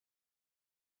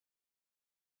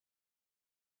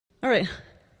All right.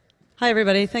 Hi,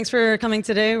 everybody. Thanks for coming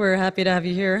today. We're happy to have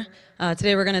you here.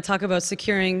 Today, we're going to talk about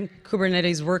securing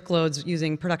Kubernetes workloads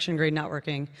using production-grade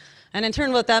networking. And in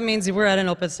turn, what that means, we're at an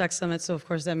OpenStack Summit, so of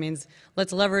course that means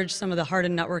let's leverage some of the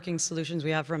hardened networking solutions we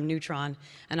have from Neutron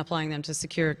and applying them to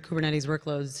secure Kubernetes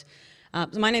workloads.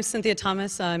 My name is Cynthia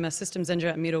Thomas. I'm a systems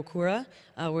engineer at Kuryr.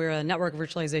 We're a network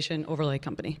virtualization overlay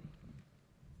company.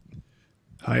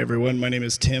 Hi, everyone. My name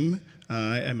is Tim.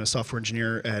 I am a software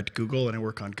engineer at Google, and I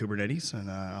work on Kubernetes,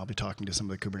 and I'll be talking to some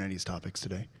of the Kubernetes topics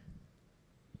today.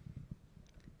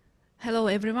 Hello,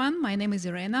 everyone. My name is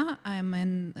Irena. I'm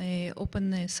an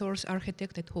open source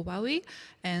architect at Huawei,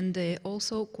 and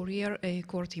also Kuryr, a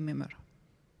core team member.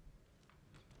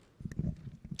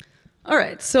 All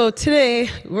right, so today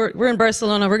we're in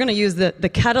Barcelona. We're going to use the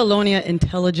Catalonia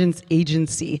Intelligence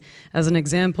Agency as an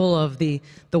example of the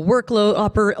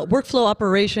workflow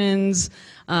operations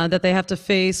that they have to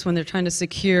face when they're trying to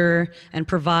secure and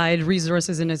provide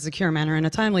resources in a secure manner in a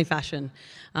timely fashion.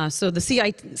 So the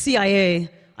CIA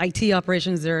IT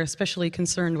operations, they're especially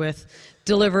concerned with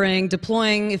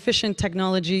deploying efficient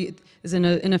technology in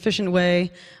an efficient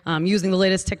way, using the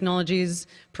latest technologies,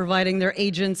 providing their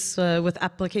agents with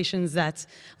applications that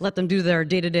let them do their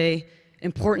day-to-day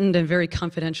important and very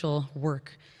confidential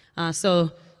work. So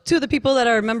two of the people that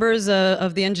are members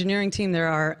of the engineering team there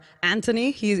are Anthony.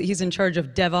 He's in charge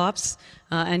of DevOps,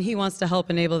 and he wants to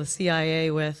help enable the CIA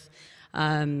with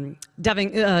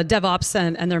DevOps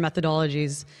and their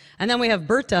methodologies. And then we have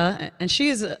Berta, and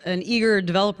she's an eager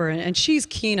developer, and she's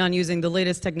keen on using the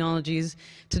latest technologies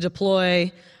to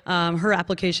deploy her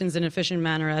applications in an efficient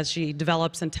manner as she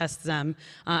develops and tests them.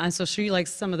 And so she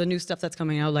likes some of the new stuff that's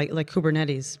coming out, like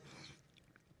Kubernetes.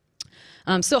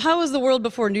 So how was the world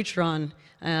before Neutron?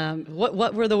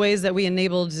 What were the ways that we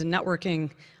enabled networking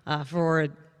for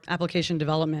application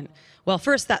development? Well,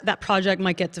 first, that project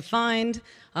might get defined.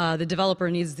 The developer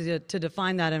needs to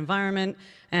define that environment.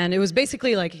 And it was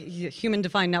basically like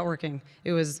human-defined networking.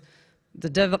 It was the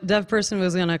dev person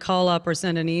was going to call up or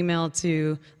send an email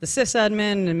to the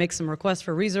sysadmin and make some requests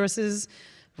for resources,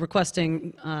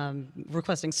 requesting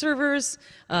servers.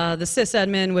 The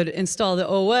sysadmin would install the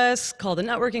OS, call the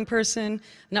networking person.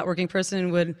 The networking person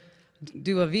would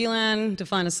do a VLAN,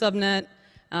 define a subnet,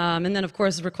 and then, of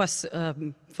course, request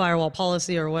firewall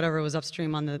policy or whatever was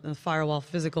upstream on the firewall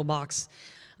physical box.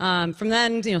 From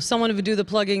then, someone would do the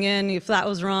plugging in. If that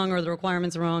was wrong or the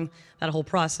requirements wrong, that whole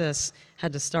process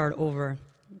had to start over.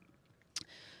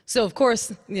 So, of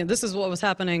course, this is what was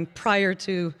happening prior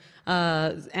to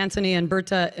Anthony and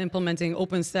Berta implementing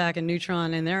OpenStack and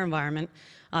Neutron in their environment.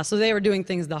 So they were doing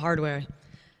things the hard way.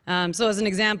 So as an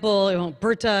example,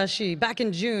 Berta, back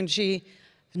in June, she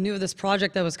knew of this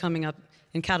project that was coming up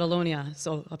in Catalonia.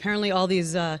 So apparently all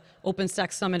these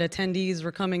OpenStack Summit attendees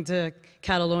were coming to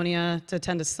Catalonia to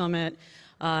attend a summit,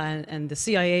 and the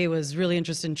CIA was really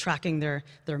interested in tracking their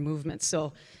movements.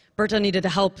 So Berta needed to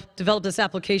help develop this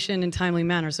application in a timely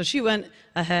manner. So she went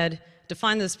ahead,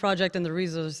 defined this project and the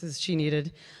resources she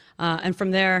needed, and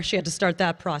from there she had to start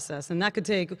that process. And that could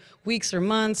take weeks or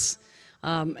months.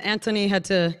 Anthony had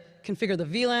to configure the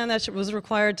VLAN that was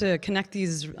required to connect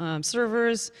these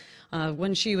servers.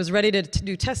 When she was ready to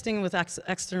do testing with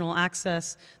external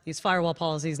access, these firewall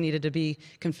policies needed to be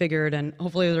configured, and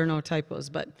hopefully there are no typos.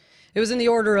 But it was in the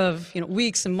order of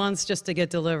weeks and months just to get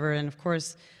delivered, and of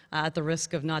course, at the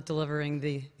risk of not delivering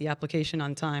the application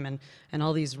on time, and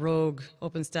all these rogue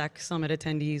OpenStack Summit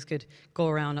attendees could go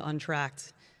around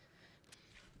untracked.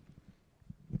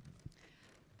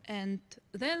 And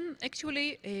then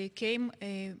actually came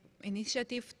an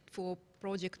initiative for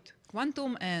Project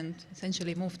Quantum and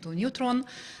essentially moved to Neutron.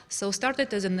 So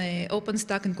started as an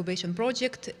OpenStack incubation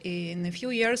project. In a few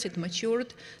years it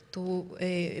matured to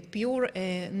a pure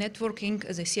networking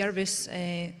as a service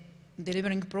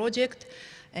delivering project,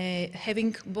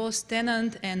 having both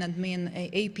tenant and admin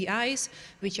APIs,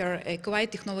 which are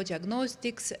quite technology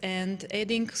agnostics, and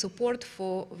adding support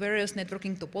for various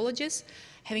networking topologies,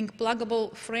 having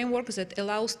pluggable frameworks that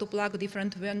allows to plug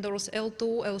different vendors,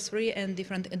 L2, L3, and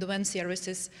different advanced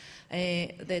services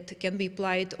that can be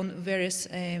applied on various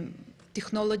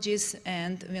technologies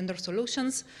and vendor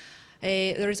solutions.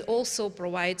 There is also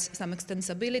provides some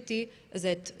extensibility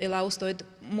that allows to add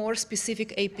more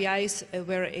specific APIs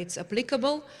where it's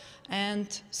applicable,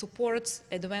 and supports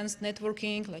advanced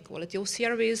networking like quality of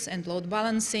service and load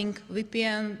balancing,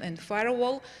 VPN and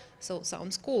firewall. So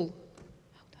sounds cool.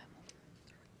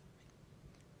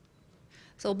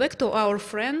 So back to our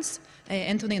friends,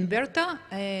 Anthony and Berta.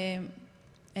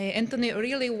 Anthony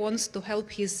really wants to help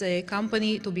his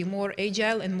company to be more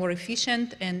agile and more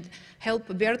efficient and help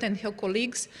Bert and her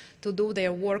colleagues to do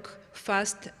their work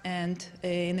fast and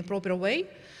in a proper way.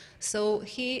 So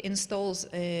he installs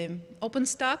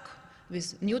OpenStack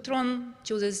with Neutron,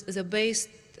 chooses the best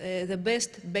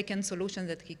backend solution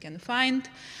that he can find.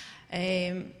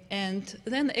 And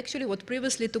then actually what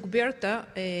previously took Berta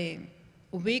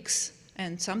weeks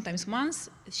and sometimes months,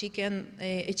 she can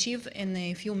achieve in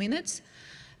a few minutes,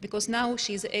 because now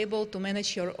she's able to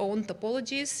manage her own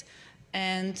topologies,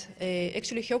 and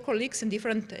actually her colleagues in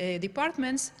different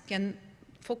departments can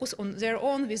focus on their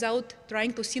own without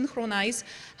trying to synchronize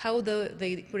how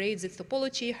they create the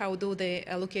topology, how do the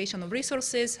allocation of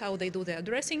resources, how they do the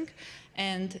addressing.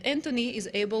 And Anthony is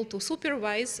able to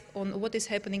supervise on what is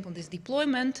happening on this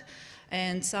deployment,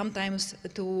 and sometimes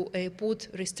to put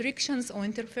restrictions or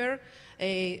interfere.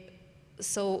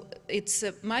 So it's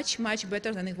much, much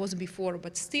better than it was before.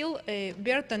 But still,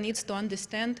 Berta needs to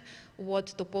understand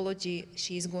what topology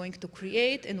she is going to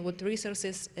create and what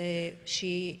resources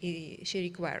she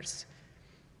requires.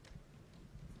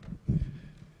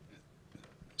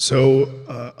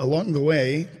 So along the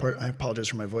way, I apologize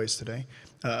for my voice today.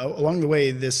 Along the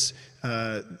way, this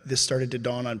started to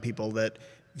dawn on people that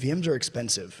VMs are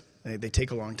expensive. They take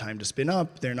a long time to spin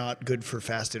up. They're not good for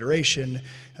fast iteration.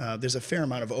 There's a fair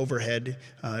amount of overhead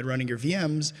running your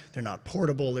VMs. They're not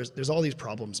portable. There's all these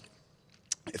problems.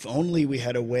 If only we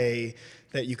had a way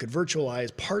that you could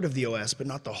virtualize part of the OS, but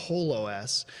not the whole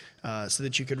OS, so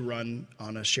that you could run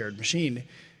on a shared machine.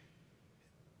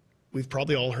 We've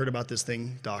probably all heard about this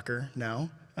thing, Docker,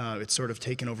 now. It's sort of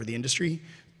taken over the industry.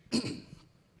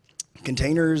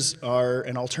 Containers are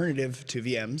an alternative to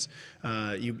VMs.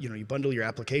 You bundle your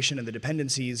application and the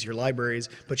dependencies, your libraries,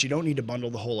 but you don't need to bundle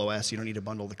the whole OS. You don't need to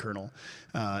bundle the kernel.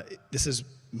 This is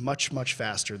much, much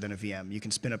faster than a VM. You can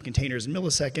spin up containers in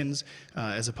milliseconds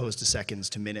as opposed to seconds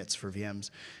to minutes for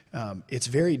VMs. It's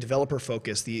very developer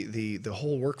focused. The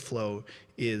whole workflow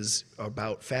is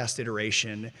about fast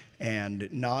iteration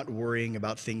and not worrying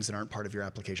about things that aren't part of your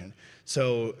application.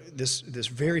 So this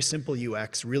very simple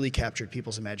UX really captured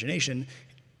people's imagination.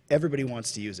 Everybody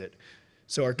wants to use it.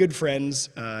 So our good friends,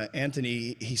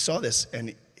 Anthony, he saw this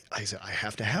and I said, I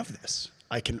have to have this.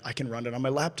 I can run it on my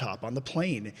laptop, on the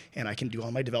plane, and I can do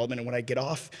all my development. And when I get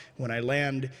off, when I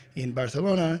land in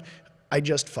Barcelona, I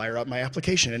just fire up my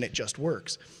application and it just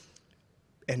works.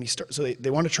 And so they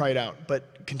want to try it out.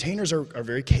 But containers are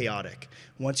very chaotic.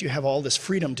 Once you have all this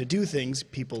freedom to do things,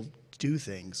 people do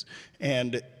things.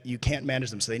 And you can't manage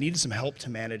them. So they needed some help to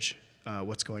manage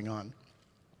what's going on.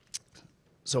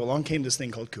 So along came this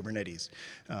thing called Kubernetes.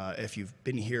 If you've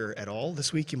been here at all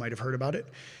this week, you might have heard about it.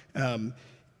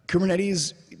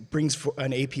 Kubernetes brings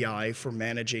an API for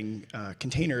managing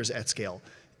containers at scale.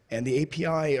 And the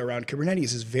API around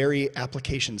Kubernetes is very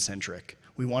application-centric.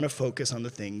 We want to focus on the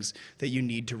things that you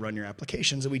need to run your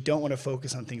applications, and we don't want to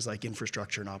focus on things like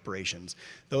infrastructure and operations.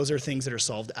 Those are things that are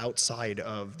solved outside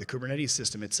of the Kubernetes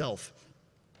system itself.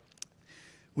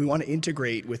 We want to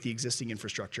integrate with the existing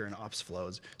infrastructure and ops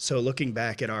flows. So looking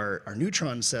back at our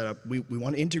Neutron setup, we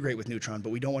want to integrate with Neutron, but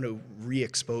we don't want to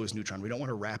re-expose Neutron. We don't want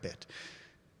to wrap it.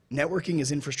 Networking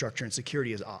is infrastructure and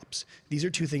security is ops. These are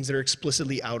two things that are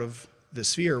explicitly out of the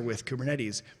sphere with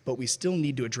Kubernetes, but we still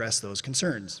need to address those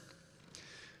concerns.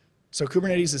 So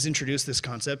Kubernetes has introduced this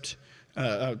concept.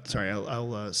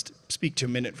 I'll speak to a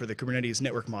minute for the Kubernetes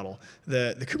network model.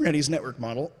 The Kubernetes network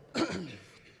model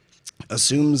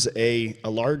assumes a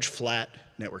large flat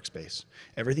network space.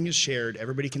 Everything is shared.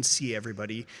 Everybody can see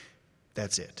everybody.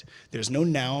 That's it. There's no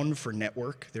noun for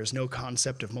network. There's no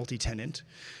concept of multi-tenant.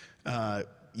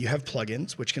 You have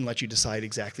plugins, which can let you decide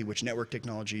exactly which network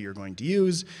technology you're going to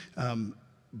use,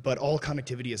 but all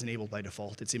connectivity is enabled by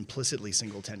default. It's implicitly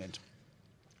single-tenant.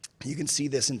 You can see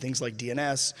this in things like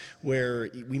DNS, where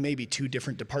we may be two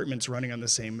different departments running on the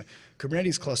same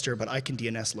Kubernetes cluster, but I can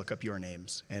DNS look up your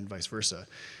names, and vice versa.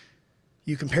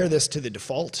 You compare this to the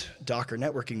default Docker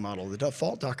networking model. The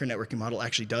default Docker networking model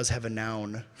actually does have a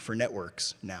noun for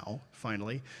networks now,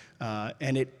 finally,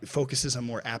 and it focuses on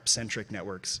more app-centric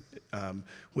networks,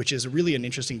 which is really an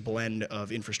interesting blend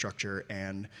of infrastructure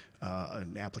and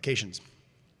applications.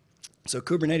 So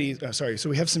Kubernetes, so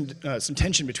we have some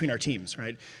tension between our teams,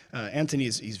 right? Anthony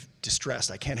he's distressed.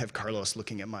 I can't have Carlos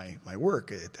looking at my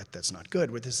work. That's not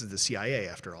good. This is the CIA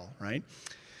after all, right?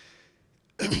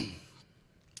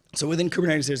 So within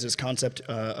Kubernetes, there's this concept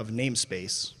of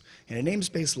namespace. And a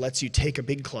namespace lets you take a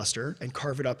big cluster and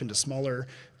carve it up into smaller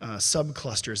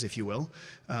sub-clusters, if you will.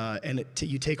 And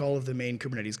you take all of the main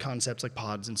Kubernetes concepts like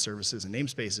pods and services and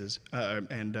namespaces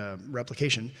and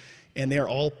replication, and they are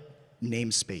all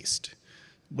namespaced.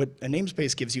 What a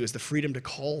namespace gives you is the freedom to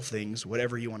call things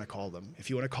whatever you want to call them. If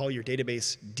you want to call your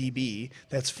database DB,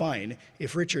 that's fine.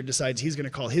 If Richard decides he's going to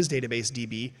call his database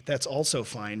DB, that's also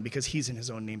fine because he's in his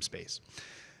own namespace.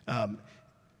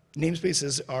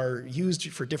 Namespaces are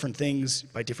used for different things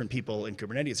by different people in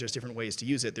Kubernetes. There's different ways to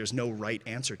use it. There's no right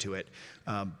answer to it.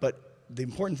 But the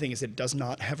important thing is that it does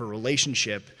not have a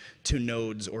relationship to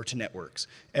nodes or to networks.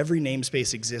 Every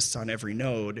namespace exists on every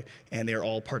node, and they're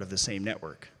all part of the same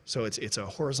network. So it's a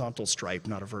horizontal stripe,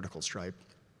 not a vertical stripe.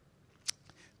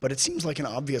 But it seems like an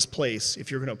obvious place,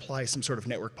 if you're going to apply some sort of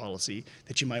network policy,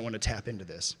 that you might want to tap into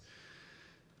this.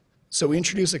 So we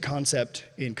introduce a concept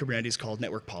in Kubernetes called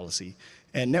network policy.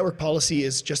 And network policy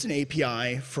is just an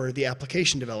API for the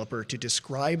application developer to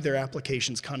describe their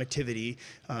application's connectivity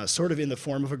sort of in the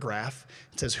form of a graph.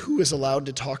 It says who is allowed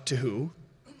to talk to who.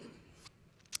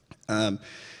 And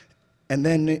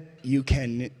then you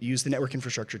can use the network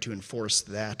infrastructure to enforce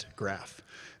that graph.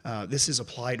 This is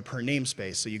applied per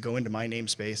namespace. So you go into my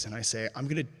namespace and I say, I'm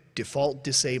going to default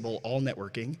disable all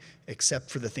networking except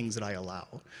for the things that I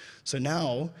allow. So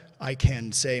now I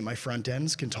can say my front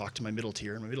ends can talk to my middle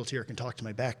tier, and my middle tier can talk to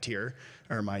my back tier,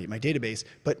 or my database,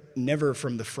 but never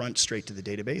from the front straight to the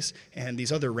database. And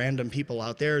these other random people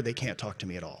out there, they can't talk to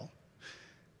me at all.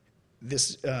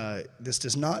 This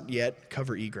does not yet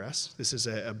cover egress. This is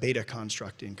a beta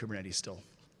construct in Kubernetes still.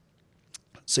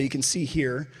 So you can see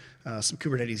here some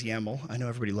Kubernetes YAML. I know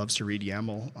everybody loves to read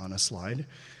YAML on a slide.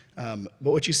 But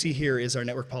what you see here is our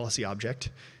network policy object.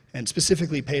 And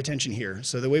specifically, pay attention here.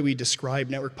 So the way we describe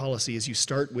network policy is you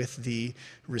start with the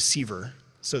receiver.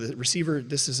 So the receiver,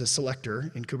 this is a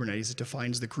selector in Kubernetes. It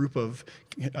defines the group of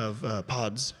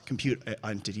pods, compute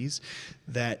entities,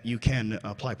 that you can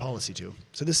apply policy to.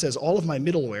 So this says all of my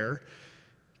middleware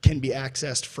can be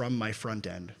accessed from my front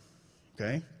end.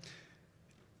 Okay?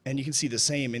 And you can see the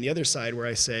same in the other side where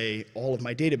I say all of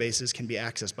my databases can be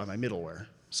accessed by my middleware.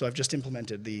 So I've just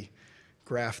implemented the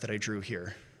graph that I drew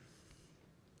here.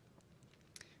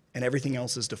 And everything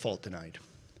else is default denied.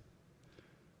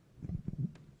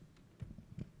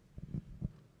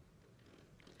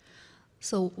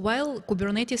 So while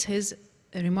Kubernetes has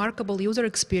a remarkable user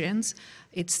experience,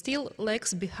 it still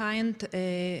lags behind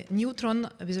Neutron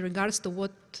with regards to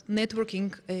what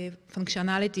networking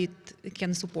functionality it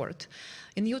can support.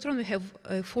 In Neutron, we have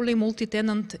a fully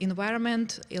multi-tenant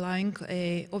environment allowing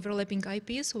overlapping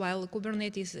IPs, while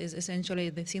Kubernetes is essentially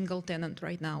the single tenant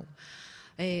right now.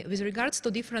 With regards to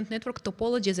different network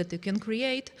topologies that you can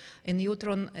create, in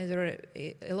Neutron there are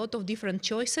a lot of different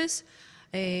choices,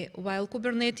 while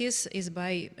Kubernetes is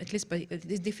at least by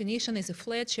this definition, is a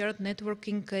flat shared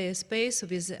networking space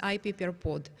with IP per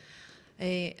pod.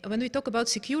 When we talk about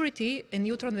security, in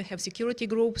Neutron we have security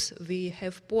groups, we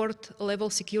have port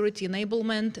level security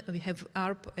enablement, we have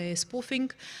ARP spoofing.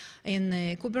 In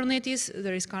Kubernetes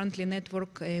there is currently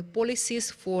network policies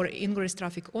for ingress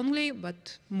traffic only,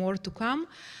 but more to come.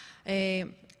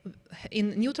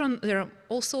 In Neutron there are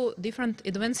also different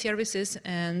advanced services,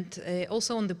 and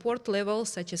also on the port level,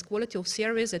 such as quality of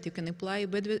service, that you can apply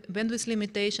bandwidth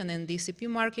limitation and DCP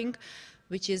marking,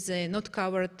 which is not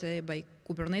covered by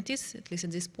Kubernetes, at least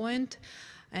at this point.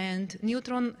 And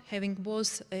Neutron having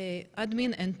both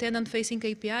admin and tenant-facing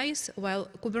APIs, while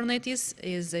Kubernetes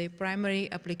is a primary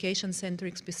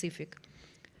application-centric specific.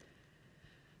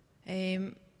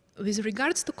 With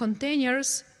regards to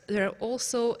containers, there are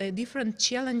also different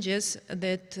challenges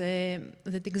that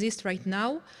exist right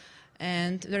now,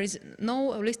 and there is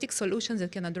no holistic solution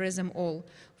that can address them all.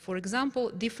 For example,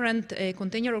 different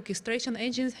container orchestration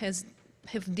engines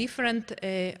have different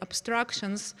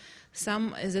abstractions,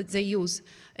 some that they use.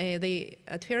 They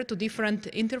adhere to different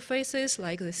interfaces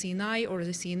like the CNI or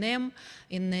the CNM.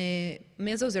 In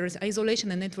Mesos there is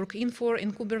isolation and network info.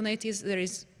 In Kubernetes there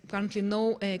is currently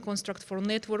no construct for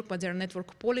network, but there are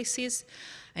network policies.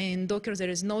 In Docker there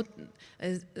is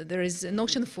a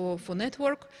notion for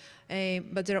network,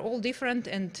 but they're all different,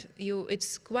 and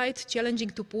it's quite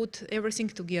challenging to put everything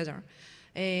together.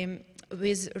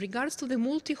 With regards to the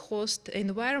multi-host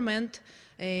environment,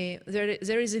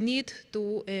 there is a need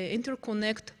to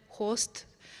interconnect hosts,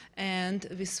 and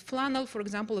with Flannel, for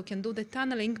example, you can do the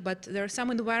tunneling, but there are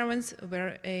some environments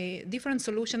where a different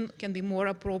solution can be more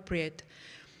appropriate.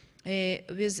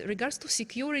 With regards to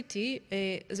security,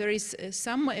 there is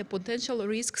some potential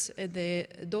risks at the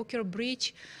Docker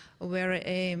breach, where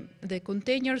the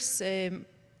containers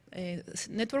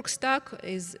network stack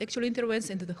is actually intervenes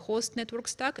into the host network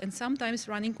stack, and sometimes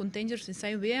running containers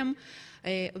inside VM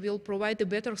will provide a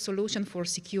better solution for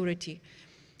security.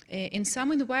 In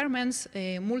some environments,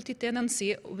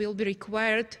 multi-tenancy will be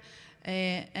required,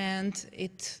 and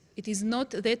it it is not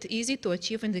that easy to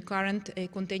achieve in the current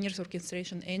containers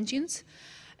orchestration engines.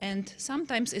 And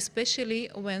sometimes, especially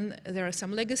when there are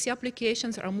some legacy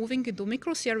applications are moving into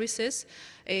microservices,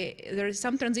 there is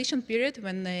some transition period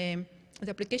when the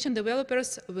application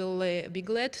developers will be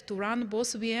glad to run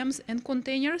both VMs and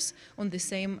containers on the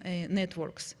same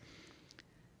networks.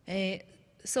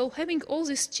 So having all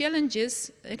these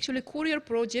challenges, actually Kuryr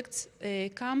projects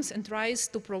comes and tries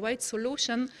to provide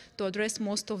solution to address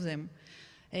most of them.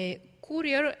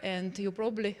 Kuryr, and you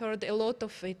probably heard a lot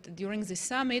of it during the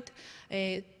summit,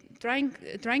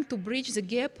 trying to bridge the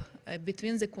gap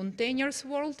between the containers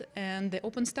world and the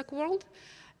OpenStack world.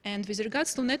 And with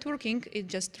regards to networking, it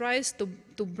just tries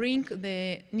to bring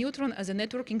the Neutron as a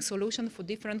networking solution for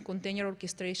different container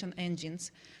orchestration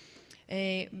engines.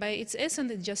 By its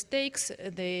essence, it just takes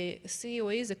the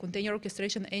COEs, the container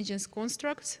orchestration engines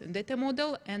constructs, data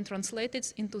model, and translates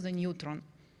it into the Neutron.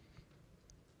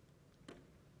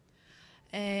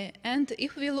 And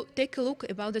if we take a look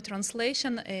about the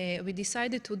translation we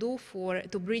decided to do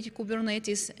to bridge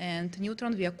Kubernetes and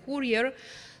Neutron via Kuryr,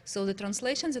 so the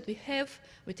translations that we have,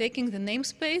 we're taking the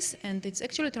namespace, and it's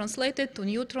actually translated to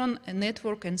Neutron,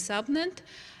 network, and subnet.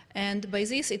 And by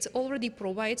this, it already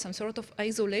provides some sort of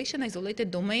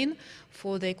isolated domain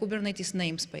for the Kubernetes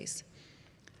namespace.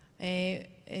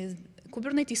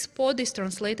 Kubernetes pod is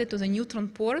translated to the Neutron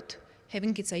port,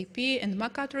 having its IP and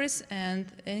MAC address, and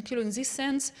actually in this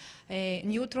sense,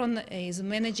 Neutron is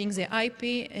managing the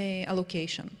IP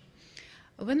allocation.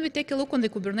 When we take a look on the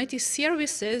Kubernetes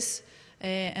services,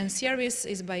 and service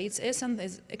is by its essence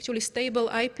is actually stable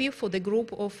IP for the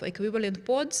group of equivalent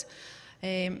pods.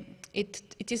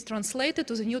 It is translated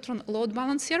to the Neutron load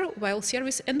balancer, while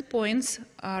service endpoints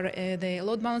are the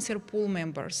load balancer pool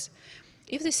members.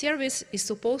 If the service is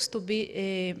supposed to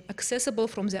be accessible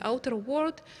from the outer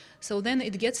world, so then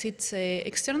it gets its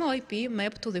external IP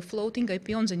mapped to the floating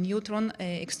IP on the Neutron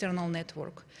external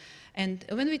network. And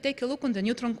when we take a look on the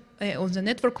Neutron on the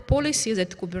network policy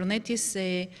that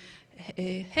Kubernetes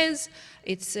has,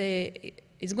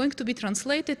 it's going to be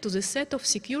translated to the set of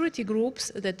security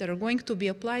groups that are going to be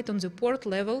applied on the port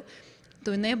level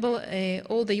to enable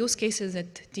all the use cases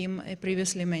that Tim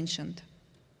previously mentioned.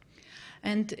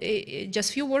 And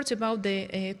just a few words about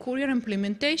the Kuryr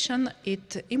implementation.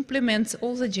 It implements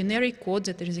all the generic code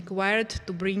that is required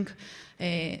to bring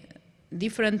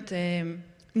different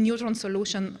Neutron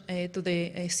solution to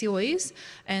the COEs.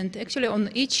 And actually on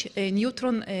each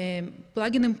Neutron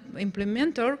plugin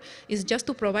implementer is just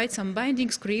to provide some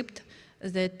binding script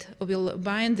that will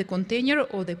bind the container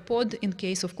or the pod in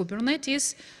case of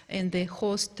Kubernetes and the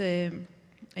host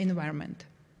environment.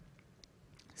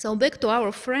 So back to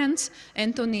our friends,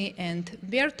 Anthony and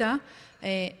Berta.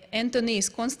 Anthony is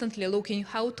constantly looking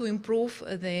how to improve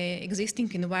the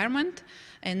existing environment.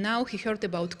 And now he heard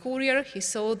about Kuryr. He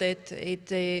saw that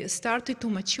it started to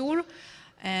mature,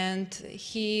 and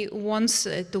he wants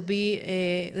to be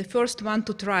the first one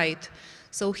to try it.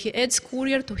 So he adds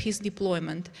Kuryr to his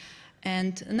deployment.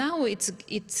 And now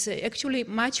it's actually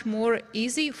much more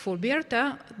easy for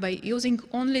Berta by using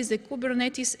only the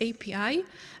Kubernetes API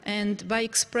and by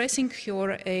expressing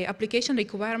your application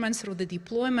requirements through the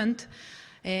deployment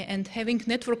and having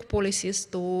network policies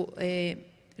to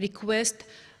request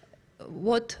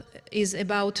what is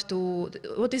allowed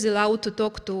to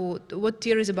talk to, what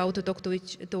tier is about to talk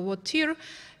to what tier.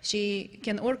 She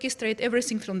can orchestrate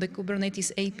everything from the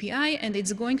Kubernetes API, and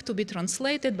it's going to be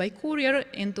translated by Kuryr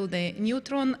into the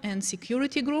Neutron and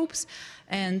security groups.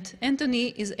 And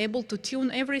Anthony is able to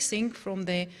tune everything from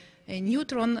the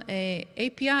Neutron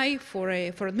API for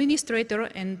administrator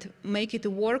and make it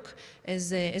work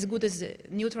as good as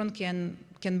Neutron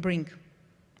can bring.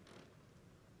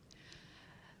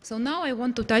 So now I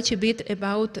want to touch a bit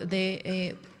about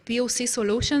the POC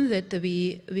solution that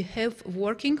we have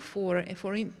working for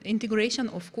integration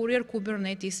of Kuryr,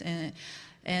 Kubernetes,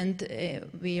 and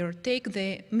we take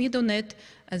the MidoNet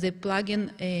as a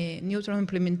plugin Neutron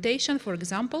implementation, for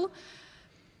example.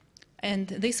 And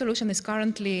this solution is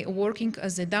currently working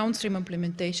as a downstream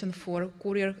implementation for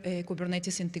Kuryr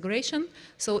Kubernetes integration.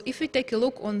 So if we take a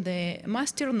look on the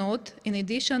master node, in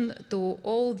addition to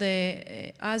all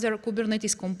the other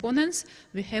Kubernetes components,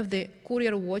 we have the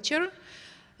Kuryr watcher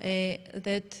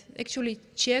that actually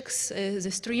checks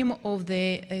the stream of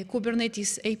the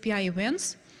Kubernetes API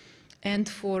events. And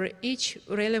for each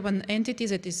relevant entity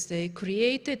that is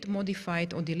created,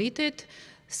 modified, or deleted,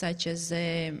 such as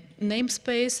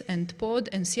namespace and pod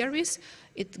and service,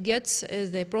 it gets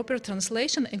the proper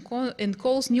translation and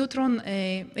calls Neutron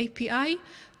API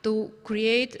to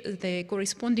create the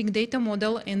corresponding data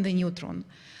model in the Neutron.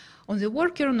 On the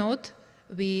worker node,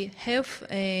 we have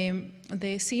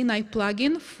the CNI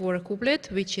plugin for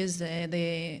Kubelet, which is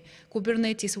the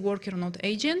Kubernetes worker node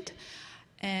agent.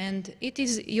 And it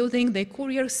is using the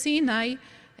Kuryr CNI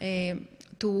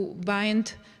to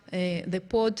bind the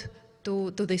pod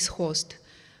to this host.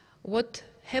 What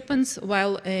happens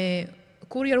while a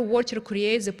Kuryr watcher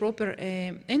creates the proper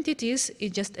entities,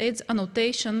 it just adds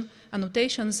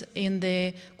annotations in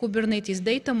the Kubernetes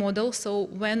data model, so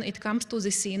when it comes to the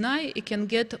CNI, it can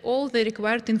get all the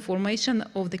required information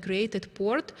of the created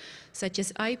port, such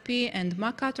as IP and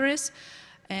MAC address,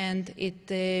 and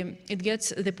it gets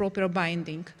the proper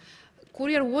binding.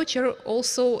 Kuryr watcher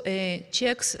also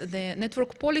checks the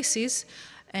network policies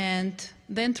and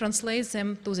then translates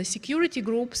them to the security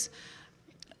groups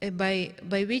by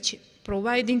which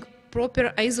providing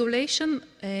proper isolation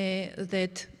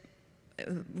that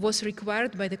was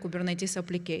required by the Kubernetes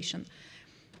application.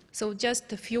 So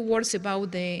just a few words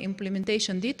about the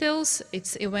implementation details.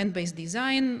 It's event-based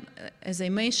design. As I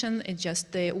mentioned, it just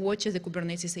watches the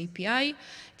Kubernetes API. It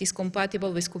is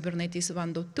compatible with Kubernetes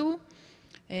 1.2.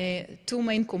 Two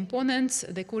main components,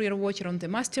 the Kuryr watcher on the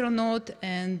master node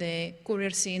and the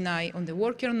Kuryr CNI on the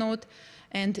worker node.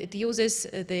 And it uses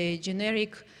the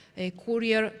generic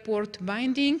Kuryr port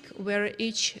binding, where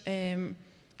each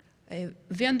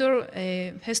vendor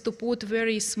has to put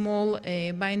very small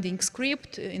binding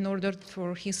script in order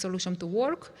for his solution to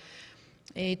work.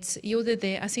 It's used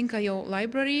the async.io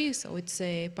library, so it's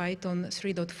Python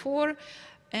 3.4.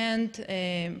 And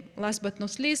last but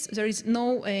not least, there is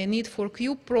no need for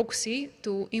kubeproxy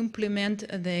to implement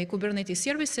the Kubernetes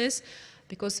services,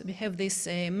 because we have this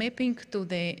mapping to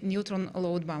the Neutron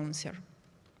load balancer.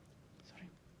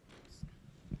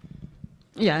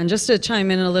 Yeah, and just to chime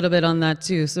in a little bit on that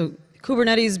too. So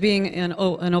Kubernetes being an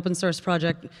open source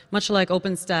project, much like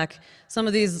OpenStack, some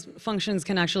of these functions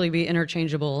can actually be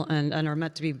interchangeable and are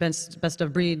meant to be best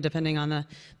of breed depending on the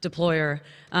deployer.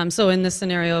 So in this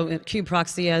scenario,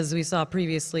 kubeproxy, as we saw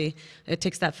previously, it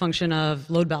takes that function of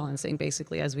load balancing,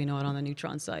 basically, as we know it on the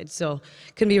Neutron side. So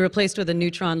it can be replaced with a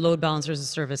Neutron load balancer as a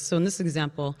service. So in this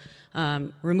example,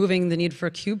 removing the need for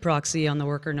kubeproxy on the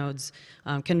worker nodes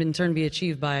can in turn be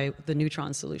achieved by the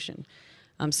Neutron solution.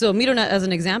 So MidoNet, as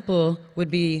an example,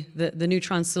 would be the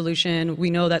Neutron solution.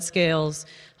 We know that scales,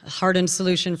 a hardened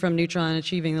solution from Neutron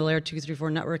achieving the layer 2, 3,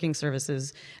 4 networking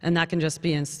services, and that can just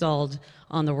be installed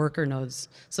on the worker nodes.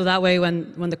 So that way,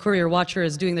 when the Kuryr watcher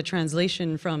is doing the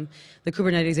translation from the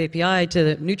Kubernetes API to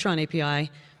the Neutron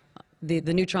API, the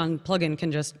Neutron plugin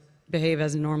can just behave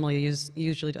as it normally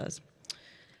usually does.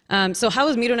 So how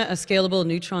is MidoNet a scalable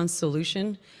Neutron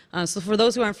solution? So for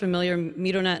those who aren't familiar,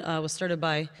 MidoNet was started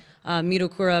by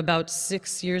Kuryr about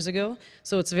 6 years ago.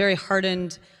 So it's a very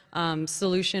hardened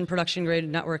solution,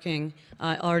 production-grade networking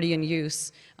already in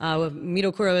use.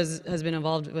 Kuryr has been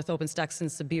involved with OpenStack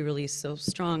since the B release, so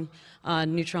strong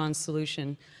Neutron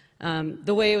solution.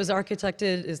 The way it was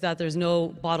architected is that there's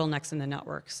no bottlenecks in the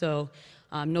network. So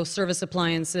no service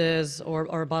appliances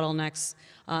or bottlenecks,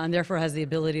 and therefore has the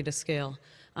ability to scale.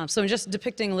 So I'm just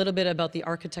depicting a little bit about the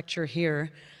architecture here.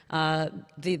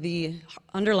 The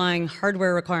underlying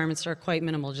hardware requirements are quite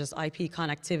minimal, just IP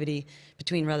connectivity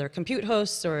between rather compute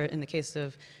hosts, or in the case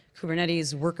of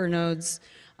Kubernetes, worker nodes,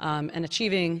 and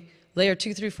achieving layer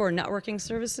 2 through 4 networking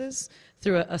services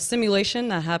through a simulation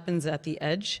that happens at the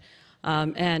edge,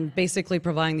 and basically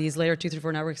providing these layer 2 through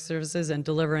 4 network services and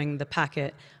delivering the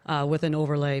packet with an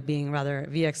overlay being rather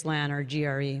VXLAN or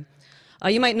GRE.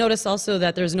 You might notice also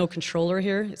that there's no controller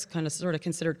here. It's kind of sort of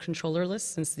considered controllerless,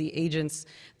 since the agents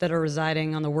that are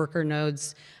residing on the worker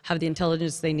nodes have the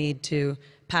intelligence they need to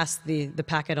pass the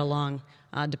packet along,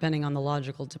 depending on the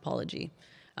logical topology.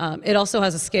 It also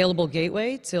has a scalable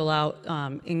gateway to allow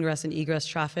ingress and egress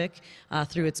traffic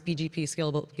through its BGP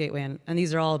scalable gateway, and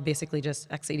these are all basically just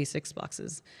x86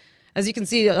 boxes. As you can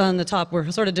see on the top, we're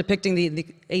sort of depicting the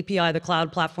API, the cloud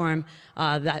platform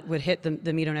that would hit the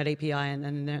MidoNet API,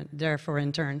 and therefore,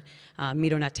 in turn,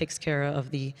 MidoNet takes care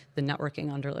of the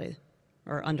networking underlay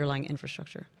or underlying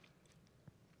infrastructure.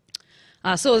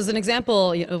 So as an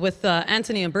example, with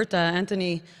Anthony and Berta,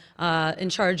 Anthony in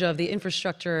charge of the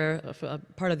infrastructure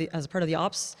as part of the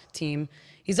ops team,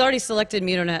 he's already selected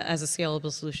MidoNet as a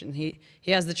scalable solution.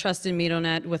 He has the trust in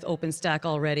MidoNet with OpenStack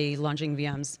already launching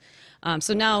VMs.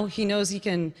 So now he knows he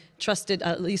can trust it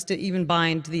at least to even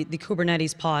bind the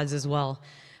Kubernetes pods as well.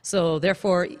 So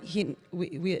therefore,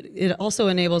 it also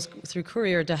enables through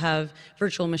Kuryr to have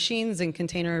virtual machines and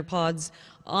container pods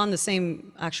on the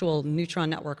same actual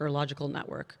Neutron network or logical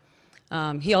network.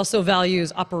 He also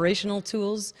values operational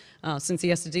tools since he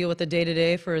has to deal with the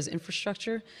day-to-day for his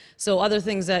infrastructure. So other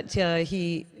things that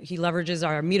he leverages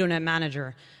are MidoNet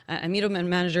Manager. And MidoNet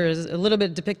Manager is a little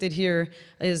bit depicted here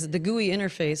is the GUI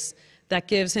interface that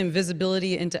gives him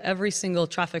visibility into every single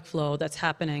traffic flow that's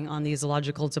happening on these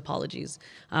logical topologies,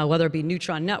 whether it be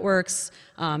neutron networks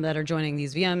that are joining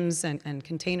these VMs and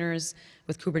containers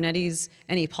with Kubernetes,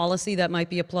 any policy that might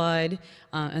be applied,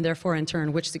 and therefore in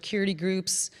turn which security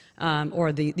groups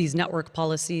or these network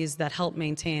policies that help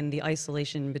maintain the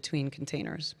isolation between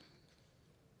containers.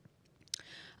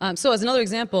 So as another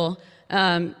example,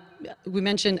 we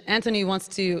mentioned Anthony wants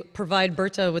to provide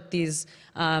Berta with these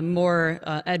more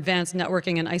advanced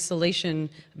networking and isolation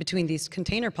between these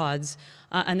container pods,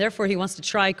 and therefore he wants to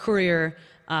try Kuryr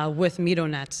with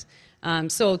MidoNet.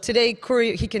 So today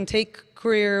he can take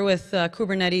Kuryr with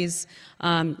Kubernetes,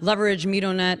 leverage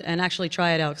MidoNet, and actually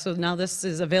try it out. So now this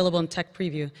is available in tech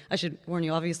preview. I should warn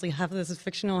you, obviously, half of this is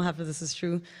fictional, half of this is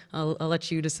true. I'll let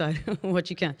you decide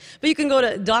what you can. But you can go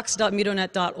to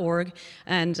docs.midonet.org,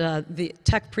 and the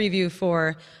tech preview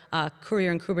for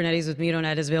Kuryr and Kubernetes with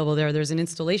MidoNet is available there. There's an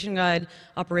installation guide,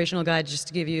 operational guide, just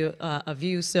to give you a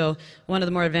view. So one of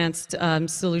the more advanced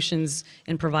solutions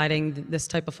in providing this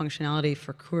type of functionality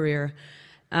for Kuryr.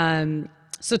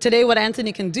 So today what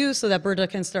Anthony can do so that Berta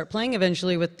can start playing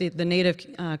eventually with the native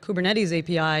Kubernetes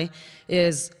API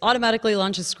is automatically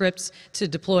launch a script to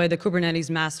deploy the Kubernetes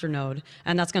master node.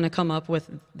 And that's going to come up with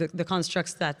the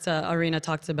constructs that Arina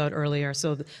talked about earlier.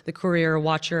 So the Kuryr,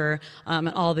 Watcher, and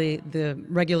all the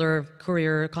regular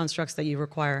Kuryr constructs that you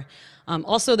require.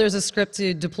 Also, there's a script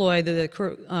to deploy the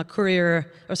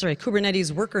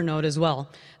Kubernetes worker node as well.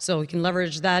 So we can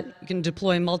leverage that. You can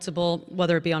deploy multiple,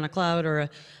 whether it be on a cloud or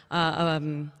a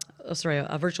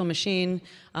virtual machine.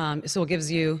 So it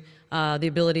gives you the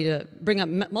ability to bring up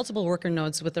multiple worker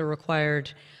nodes with the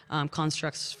required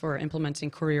constructs for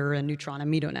implementing Kuryr and Neutron and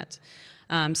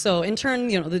MidoNet. So in turn,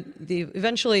 you know,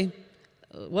 eventually,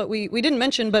 what we didn't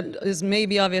mention, but is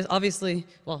maybe obvious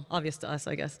to us,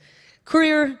 I guess.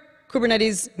 Kuryr,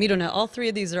 Kubernetes, MidoNet, all three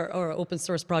of these are open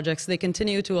source projects. They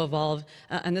continue to evolve,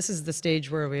 and this is the stage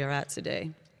where we are at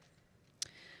today.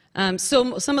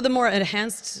 So some of the more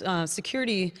enhanced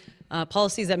security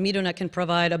policies that MidoNet can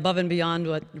provide above and beyond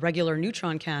what regular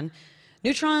Neutron can.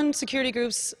 Neutron security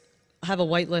groups have a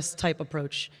whitelist type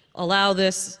approach. Allow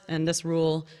this, and this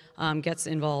rule gets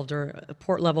involved, or a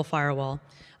port level firewall.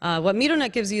 What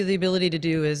MidoNet gives you the ability to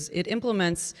do is it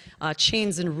implements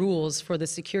chains and rules for the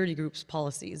security group's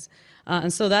policies.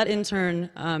 And so that in turn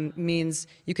means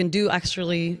you can do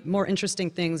actually more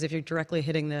interesting things if you're directly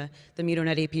hitting the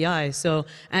MidoNet API. So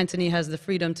Anthony has the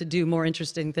freedom to do more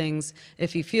interesting things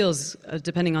if he feels,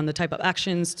 depending on the type of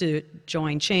actions, to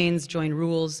join chains, join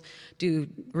rules, do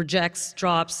rejects,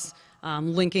 drops,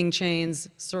 linking chains,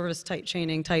 service type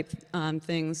chaining type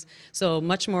things. So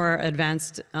much more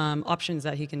advanced options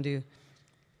that he can do.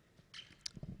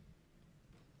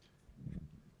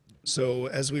 So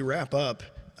as we wrap up,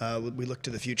 we look to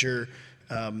the future.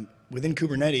 Within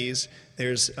Kubernetes,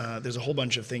 there's a whole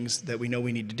bunch of things that we know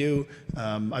we need to do.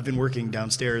 I've been working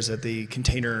downstairs at the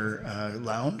container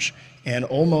lounge, and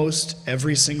almost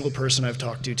every single person I've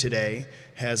talked to today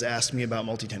has asked me about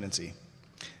multi-tenancy.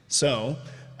 So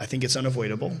I think it's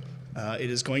unavoidable. It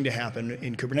is going to happen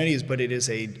in Kubernetes, but it is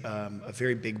a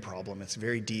very big problem. It's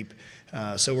very deep.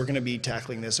 So we're going to be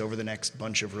tackling this over the next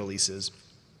bunch of releases.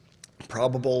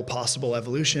 Probable possible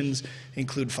evolutions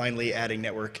include finally adding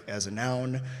network as a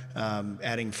noun,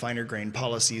 adding finer grained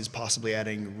policies, possibly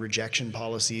adding rejection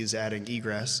policies, adding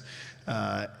egress,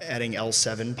 adding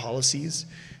L7 policies,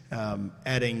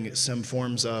 adding some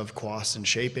forms of QoS and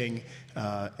shaping,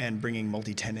 and bringing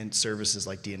multi-tenant services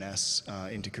like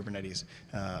DNS into Kubernetes.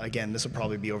 Again, this will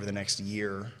probably be over the next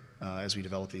year as we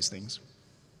develop these things.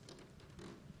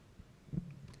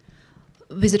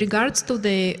 With regards to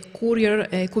the Kuryr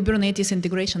Kubernetes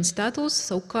integration status,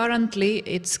 so currently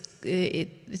it's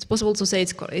possible to say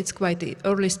it's quite the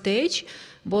early stage.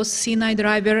 Both CNI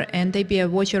driver and API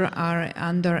Watcher are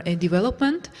under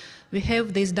development. We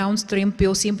have this downstream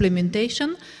POC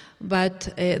implementation, but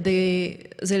the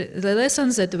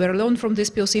lessons that were learned from this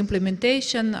POC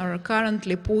implementation are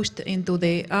currently pushed into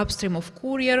the upstream of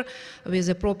Kuryr with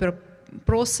a proper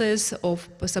process of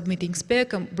submitting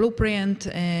spec, blueprint,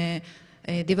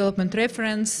 development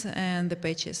reference, and the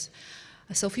patches.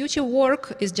 So future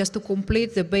work is just to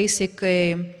complete the basic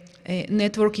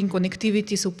networking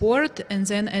connectivity support, and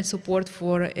then add support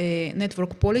for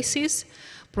network policies.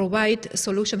 provide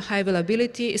solution high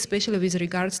availability, especially with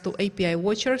regards to API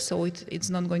watcher, so it's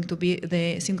not going to be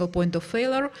the single point of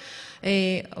failure.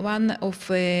 One of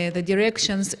the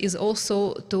directions is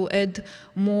also to add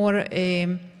more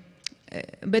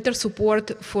better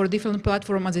support for different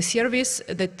platform as a service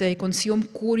that consume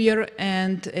Kuryr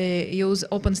and use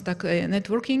OpenStack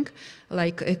networking,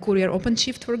 like Kuryr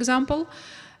OpenShift, for example.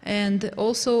 And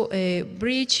also a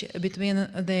bridge between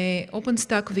the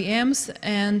OpenStack VMs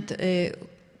and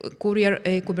Kuryr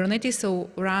Kubernetes, so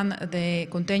run the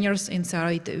containers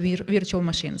inside virtual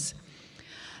machines.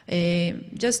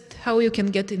 Just how you can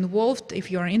get involved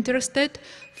if you are interested.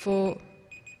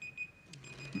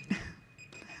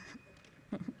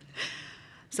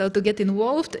 So to get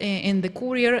involved in the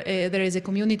Kuryr, there is a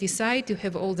community site. You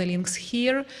have all the links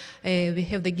here. We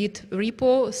have the Git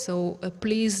repo, so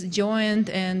please join,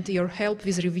 and your help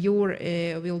with review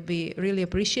will be really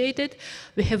appreciated.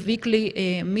 We have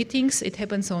weekly meetings. It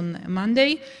happens on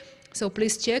Monday, so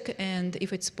please check, and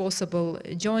if it's possible,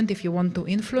 join if you want to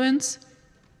influence.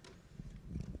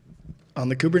 On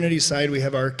the Kubernetes side, we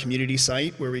have our community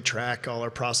site where we track all our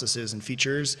processes and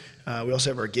features. We also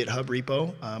have our GitHub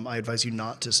repo. I advise you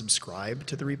not to subscribe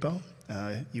to the repo.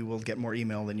 You will get more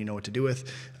email than you know what to do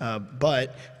with.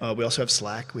 But we also have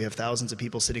Slack. We have thousands of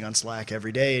people sitting on Slack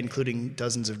every day, including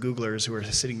dozens of Googlers who are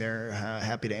sitting there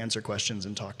happy to answer questions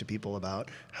and talk to people about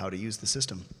how to use the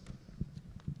system.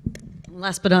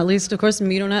 Last but not least, of course,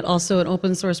 MidoNet, also an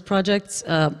open source project.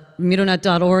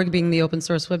 MidoNet.org being the open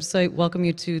source website. Welcome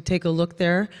you to take a look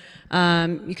there.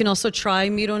 You can also try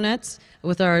MidoNet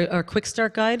with our quick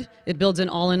start guide. It builds an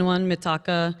all-in-one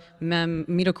Mitaka Mem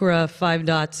Midokura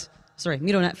MidoNet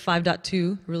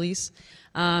 5.2 release.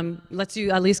 Lets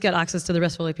you at least get access to the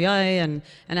RESTful API, and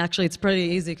actually it's pretty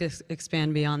easy to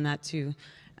expand beyond that too.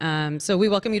 So we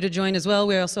welcome you to join as well.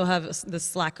 We also have the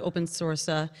Slack open source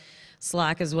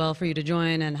Slack as well for you to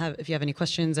join, and if you have any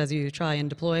questions as you try and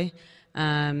deploy.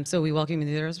 So we welcome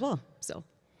you there as well. So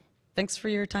thanks for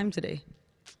your time today.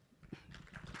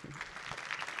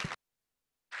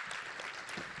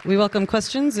 We welcome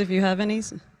questions if you have any.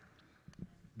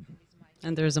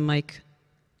 And there's a mic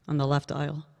on the left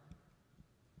aisle.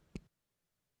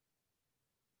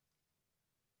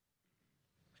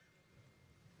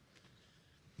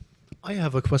 I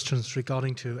have a question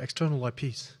regarding to external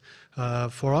IPs.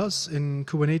 For us in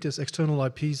Kubernetes, external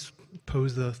IPs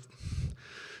pose the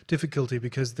difficulty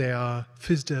because they are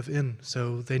physdev in,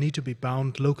 so they need to be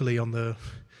bound locally on the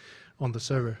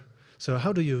server. So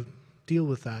how do you deal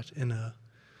with that in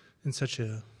such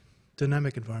a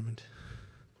dynamic environment?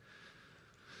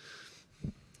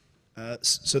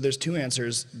 So there's two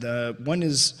answers. The one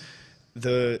is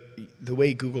the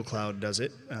way Google Cloud does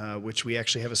it, which we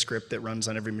actually have a script that runs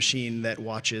on every machine that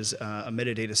watches a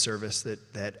metadata service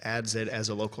that adds it as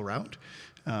a local route.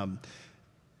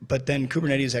 But then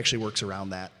Kubernetes actually works around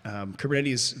that.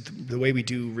 Kubernetes, the way we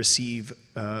do receipt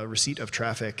of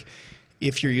traffic,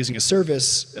 if you're using a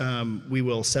service, we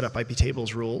will set up IP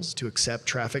tables rules to accept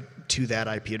traffic to that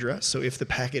IP address. So if the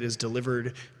packet is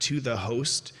delivered to the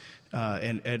host,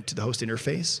 and to the host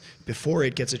interface, before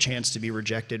it gets a chance to be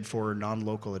rejected for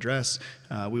non-local address,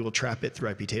 we will trap it through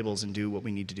IP tables and do what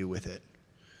we need to do with it.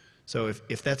 So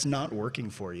if that's not working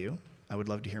for you, I would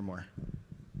love to hear more.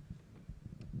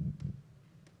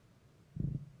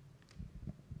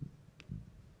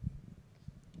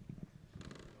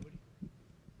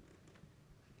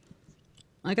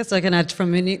 I guess I can add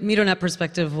from a MidoNet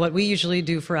perspective, what we usually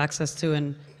do for access to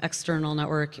an external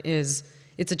network is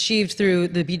it's achieved through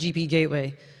the BGP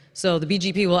gateway. So the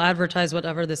BGP will advertise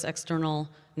whatever this external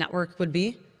network would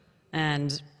be,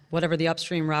 and whatever the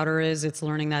upstream router is, it's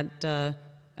learning that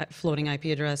floating IP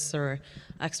address or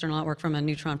external network from a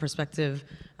neutron perspective.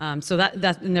 So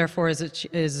that and therefore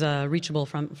is reachable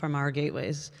from our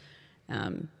gateways.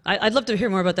 I'd love to hear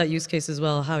more about that use case as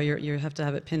well, how you have to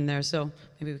have it pinned there. So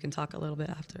maybe we can talk a little bit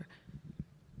after.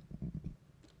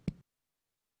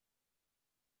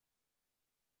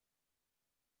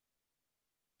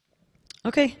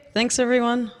 Okay, thanks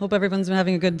everyone. Hope everyone's been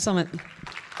having a good summit.